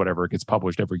books, whatever gets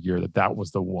published every year, that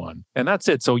was the one. And that's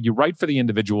it. So you write for the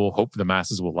individual, hope the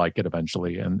masses will like it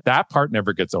eventually. And that part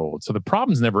never gets old. So the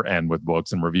problems never end with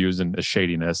books and reviews and the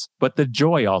shadiness, but the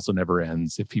joy also never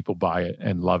ends if people buy it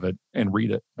and love it and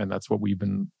read it. And that's what we've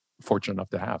been fortunate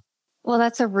enough to have. Well,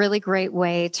 that's a really great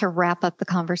way to wrap up the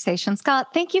conversation.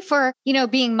 Scott, thank you for,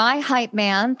 being my hype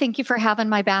man. Thank you for having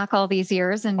my back all these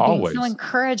years and being so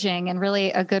encouraging and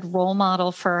really a good role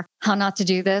model for how not to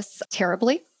do this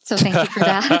terribly. So thank you for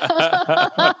that.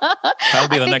 That'll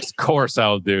be the next course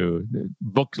I'll do.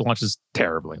 Book launches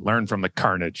terribly. Learn from the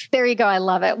carnage. There you go. I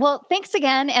love it. Well, thanks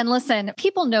again. And listen,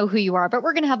 people know who you are, but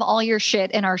we're going to have all your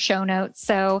shit in our show notes.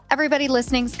 So everybody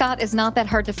listening, Scott is not that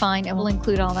hard to find, and we'll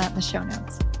include all that in the show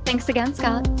notes. Thanks again,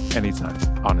 Scott. Anytime.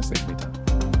 Honestly, anytime.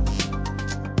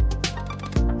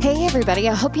 Hey, everybody.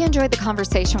 I hope you enjoyed the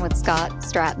conversation with Scott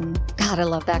Stratten. God, I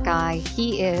love that guy.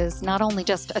 He is not only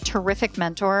just a terrific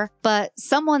mentor, but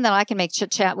someone that I can make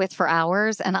chit chat with for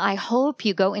hours. And I hope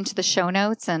you go into the show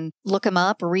notes and look him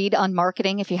up, read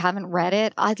Unmarketing if you haven't read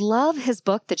it. I love his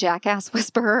book, The Jackass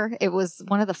Whisperer. It was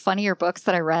one of the funnier books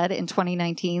that I read in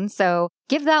 2019. So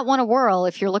give that one a whirl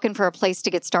if you're looking for a place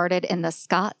to get started in the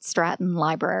Scott Stratten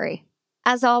Library.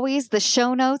 As always, the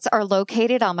show notes are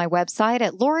located on my website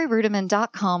at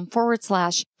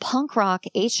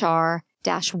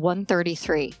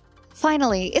lorirudiman.com/punkrochr-133.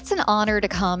 Finally, it's an honor to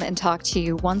come and talk to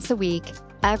you once a week,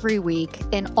 every week,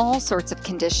 in all sorts of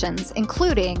conditions,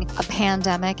 including a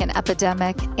pandemic, an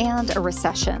epidemic, and a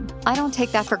recession. I don't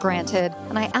take that for granted,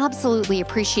 and I absolutely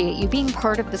appreciate you being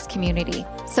part of this community.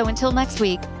 So until next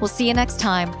week, we'll see you next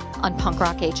time on Punk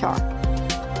Rock HR.